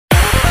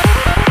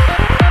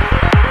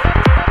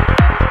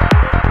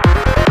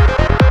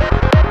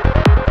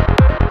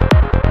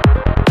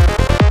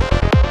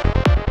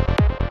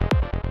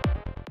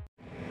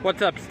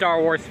What's up,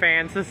 Star Wars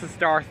fans? This is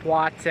Darth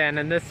Watson.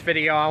 In this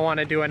video I want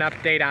to do an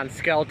update on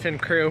Skeleton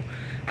Crew.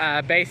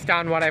 Based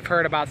on what I've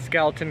heard about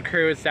Skeleton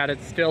Crew is that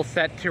it's still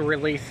set to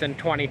release in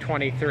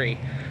 2023.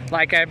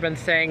 Like I've been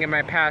saying in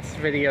my past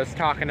videos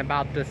talking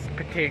about this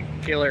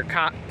particular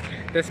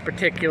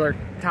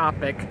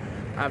topic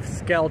of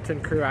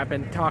Skeleton Crew, I've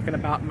been talking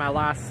about in my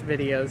last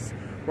videos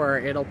where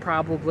it'll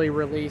probably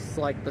release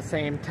like the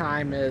same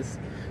time as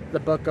the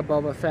Book of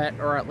Boba Fett,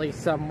 or at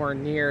least somewhere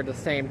near the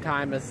same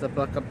time as the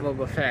Book of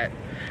Boba Fett.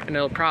 And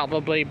it'll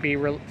probably be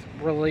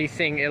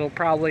releasing, it'll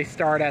probably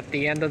start at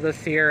the end of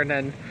this year and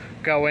then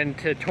go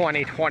into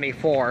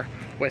 2024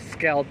 with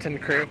Skeleton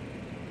Crew.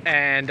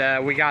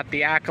 And we got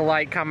the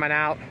Acolyte coming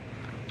out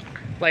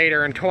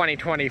later in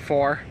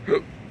 2024,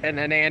 and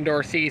then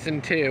Andor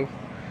Season 2.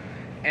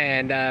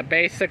 And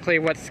basically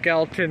what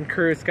Skeleton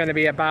Crew is going to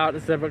be about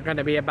is going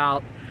to be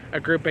about a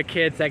group of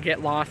kids that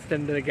get lost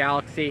into the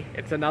galaxy.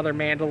 It's another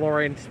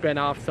Mandalorian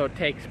spin-off, so it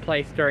takes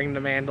place during the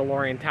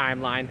Mandalorian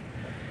timeline,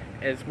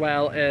 as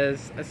well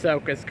as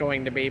Ahsoka's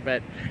going to be.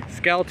 But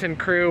Skeleton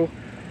Crew,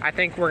 I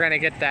think we're going to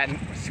get that.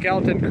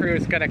 Skeleton Crew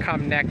is going to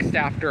come next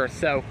after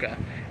Ahsoka.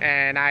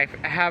 And I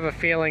have a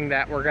feeling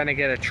that we're going to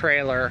get a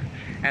trailer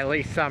at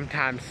least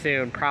sometime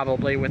soon,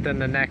 probably within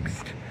the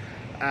next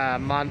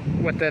month.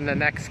 Within the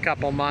next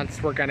couple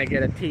months, we're going to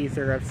get a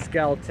teaser of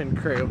Skeleton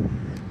Crew.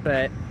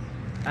 But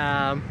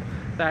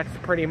that's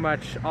pretty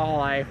much all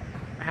I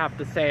have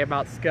to say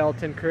about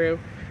Skeleton Crew,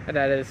 and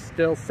that is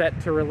still set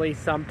to release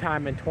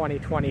sometime in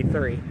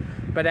 2023.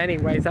 But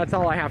anyways, that's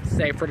all I have to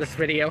say for this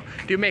video.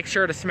 Do make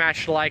sure to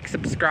smash like,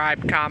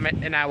 subscribe,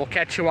 comment, and I will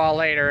catch you all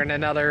later in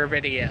another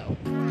video.